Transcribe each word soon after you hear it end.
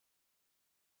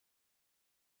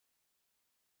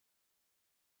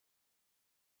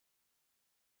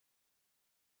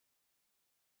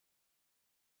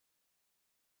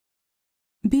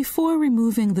Before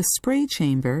removing the spray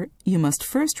chamber, you must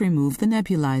first remove the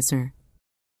nebulizer.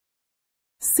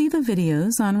 See the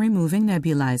videos on removing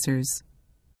nebulizers.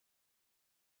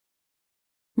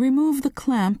 Remove the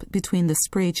clamp between the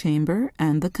spray chamber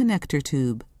and the connector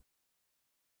tube.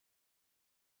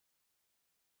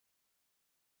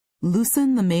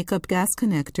 Loosen the makeup gas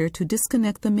connector to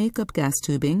disconnect the makeup gas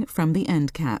tubing from the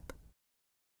end cap.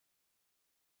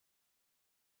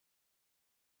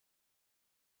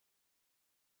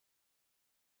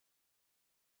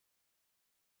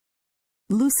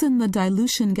 Loosen the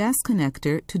dilution gas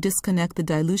connector to disconnect the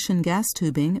dilution gas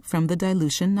tubing from the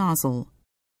dilution nozzle.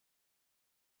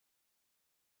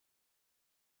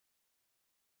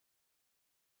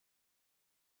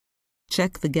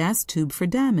 Check the gas tube for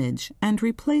damage and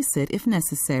replace it if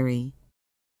necessary.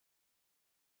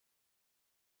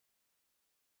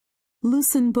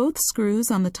 Loosen both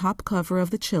screws on the top cover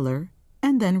of the chiller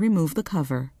and then remove the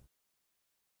cover.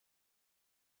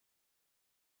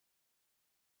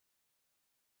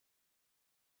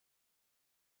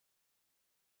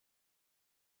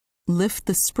 Lift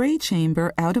the spray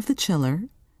chamber out of the chiller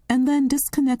and then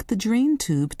disconnect the drain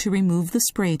tube to remove the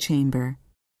spray chamber.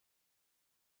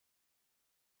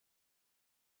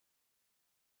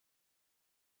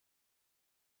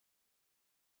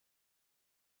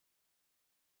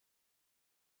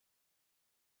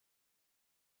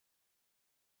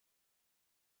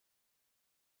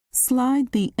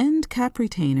 Slide the end cap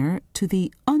retainer to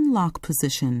the unlock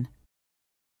position.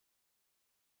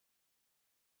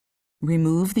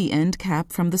 Remove the end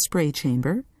cap from the spray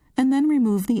chamber and then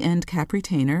remove the end cap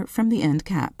retainer from the end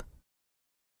cap.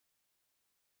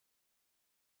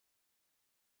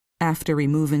 After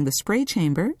removing the spray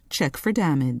chamber, check for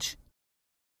damage.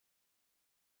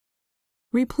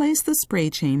 Replace the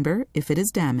spray chamber if it is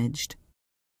damaged.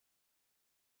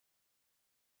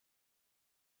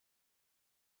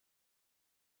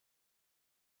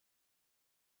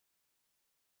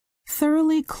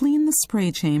 Thoroughly clean the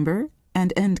spray chamber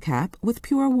and end cap with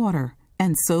pure water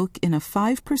and soak in a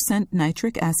 5%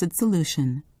 nitric acid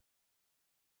solution.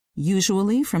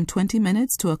 Usually from 20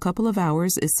 minutes to a couple of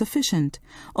hours is sufficient,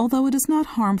 although it is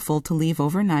not harmful to leave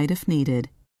overnight if needed.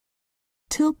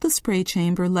 Tilt the spray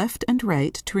chamber left and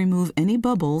right to remove any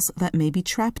bubbles that may be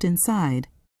trapped inside.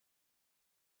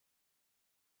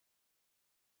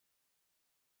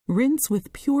 Rinse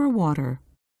with pure water.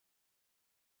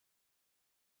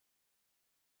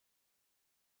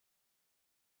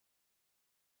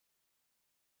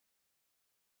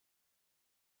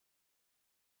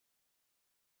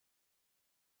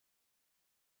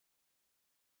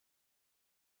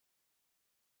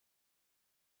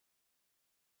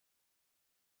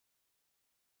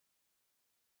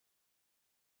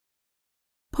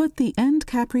 Put the end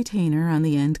cap retainer on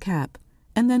the end cap,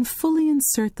 and then fully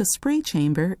insert the spray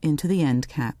chamber into the end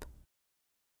cap.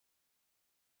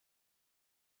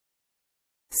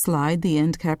 Slide the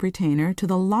end cap retainer to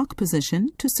the lock position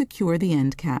to secure the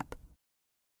end cap.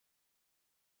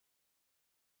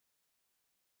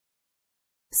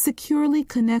 Securely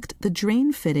connect the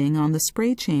drain fitting on the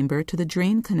spray chamber to the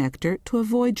drain connector to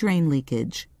avoid drain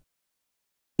leakage.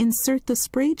 Insert the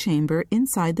spray chamber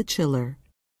inside the chiller.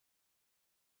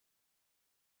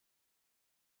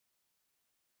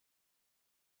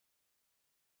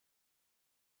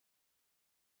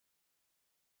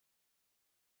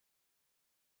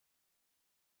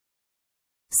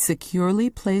 Securely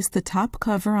place the top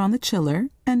cover on the chiller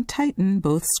and tighten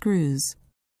both screws.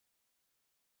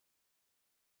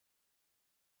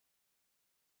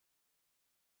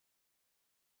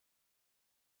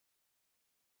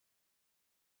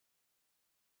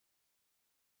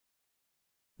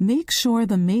 Make sure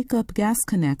the makeup gas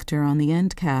connector on the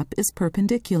end cap is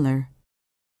perpendicular.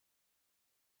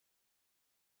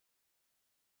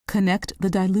 Connect the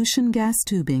dilution gas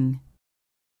tubing.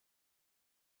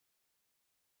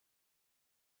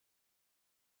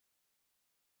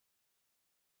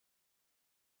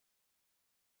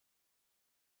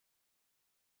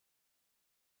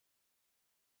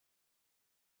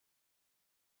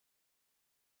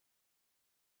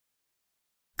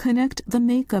 Connect the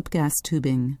makeup gas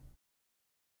tubing.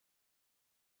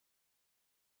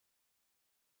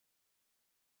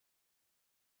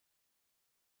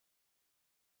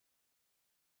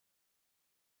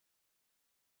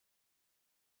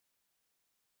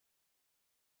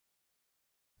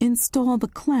 Install the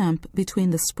clamp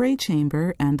between the spray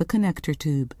chamber and the connector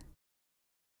tube.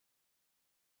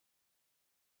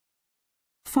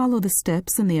 Follow the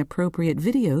steps in the appropriate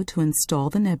video to install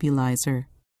the nebulizer.